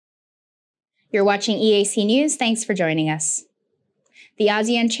You're watching EAC News. Thanks for joining us. The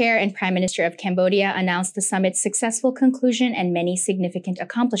ASEAN Chair and Prime Minister of Cambodia announced the summit's successful conclusion and many significant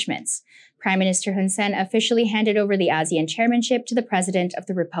accomplishments. Prime Minister Hun Sen officially handed over the ASEAN Chairmanship to the President of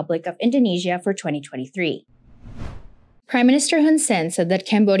the Republic of Indonesia for 2023. Prime Minister Hun Sen said that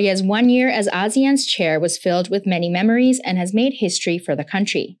Cambodia's 1 year as ASEAN's chair was filled with many memories and has made history for the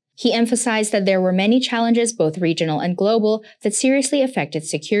country. He emphasized that there were many challenges, both regional and global, that seriously affected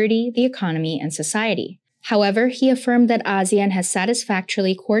security, the economy, and society. However, he affirmed that ASEAN has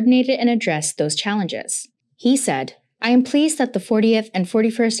satisfactorily coordinated and addressed those challenges. He said, "I am pleased that the 40th and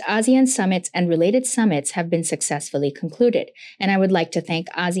 41st ASEAN summits and related summits have been successfully concluded, and I would like to thank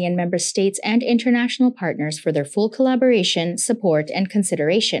ASEAN member states and international partners for their full collaboration, support, and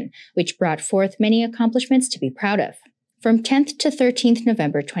consideration, which brought forth many accomplishments to be proud of." From 10th to 13th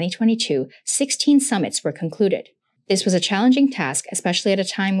November 2022, 16 summits were concluded. This was a challenging task, especially at a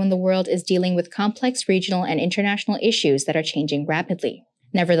time when the world is dealing with complex regional and international issues that are changing rapidly.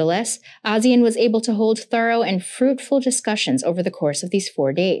 Nevertheless, ASEAN was able to hold thorough and fruitful discussions over the course of these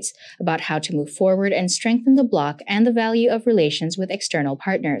 4 days about how to move forward and strengthen the bloc and the value of relations with external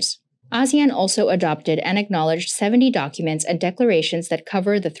partners. ASEAN also adopted and acknowledged 70 documents and declarations that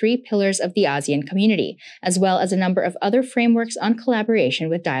cover the 3 pillars of the ASEAN community, as well as a number of other frameworks on collaboration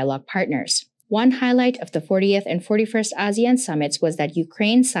with dialogue partners. One highlight of the 40th and 41st ASEAN summits was that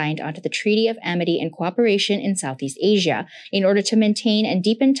Ukraine signed onto the Treaty of Amity and Cooperation in Southeast Asia in order to maintain and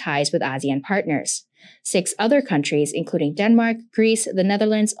deepen ties with ASEAN partners. 6 other countries, including Denmark, Greece, the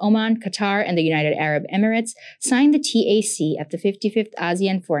Netherlands, Oman, Qatar, and the United Arab Emirates, signed the TAC at the 55th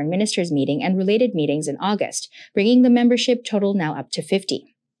ASEAN Foreign Ministers meeting and related meetings in August, bringing the membership total now up to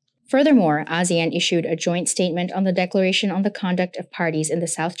 50. Furthermore, ASEAN issued a joint statement on the Declaration on the Conduct of Parties in the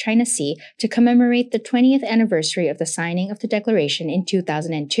South China Sea to commemorate the 20th anniversary of the signing of the declaration in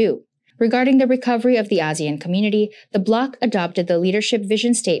 2002. Regarding the recovery of the ASEAN community, the bloc adopted the Leadership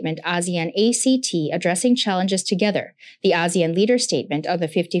Vision Statement ASEAN ACT Addressing Challenges Together, the ASEAN Leader Statement on the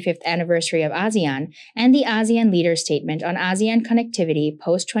 55th anniversary of ASEAN, and the ASEAN Leader Statement on ASEAN Connectivity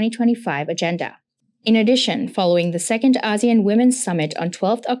Post-2025 Agenda. In addition, following the second ASEAN Women's Summit on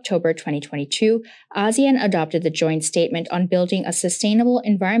 12 October 2022, ASEAN adopted the joint statement on building a sustainable,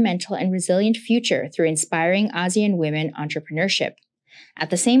 environmental, and resilient future through inspiring ASEAN women entrepreneurship. At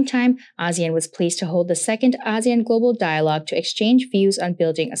the same time, ASEAN was pleased to hold the second ASEAN Global Dialogue to exchange views on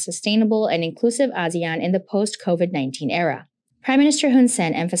building a sustainable and inclusive ASEAN in the post-COVID-19 era. Prime Minister Hun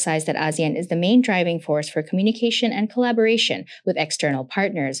Sen emphasized that ASEAN is the main driving force for communication and collaboration with external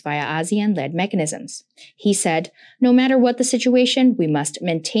partners via ASEAN-led mechanisms. He said, "No matter what the situation, we must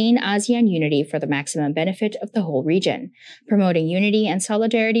maintain ASEAN unity for the maximum benefit of the whole region. Promoting unity and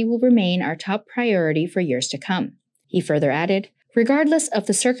solidarity will remain our top priority for years to come." He further added, "Regardless of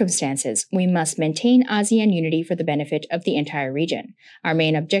the circumstances, we must maintain ASEAN unity for the benefit of the entire region. Our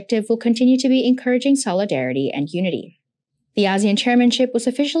main objective will continue to be encouraging solidarity and unity." The ASEAN Chairmanship was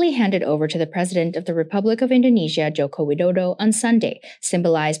officially handed over to the President of the Republic of Indonesia, Joko Widodo, on Sunday,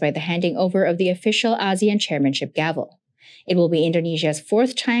 symbolized by the handing over of the official ASEAN Chairmanship gavel. It will be Indonesia's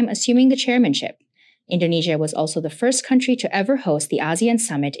 4th time assuming the chairmanship. Indonesia was also the first country to ever host the ASEAN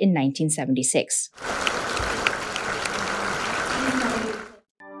Summit in 1976.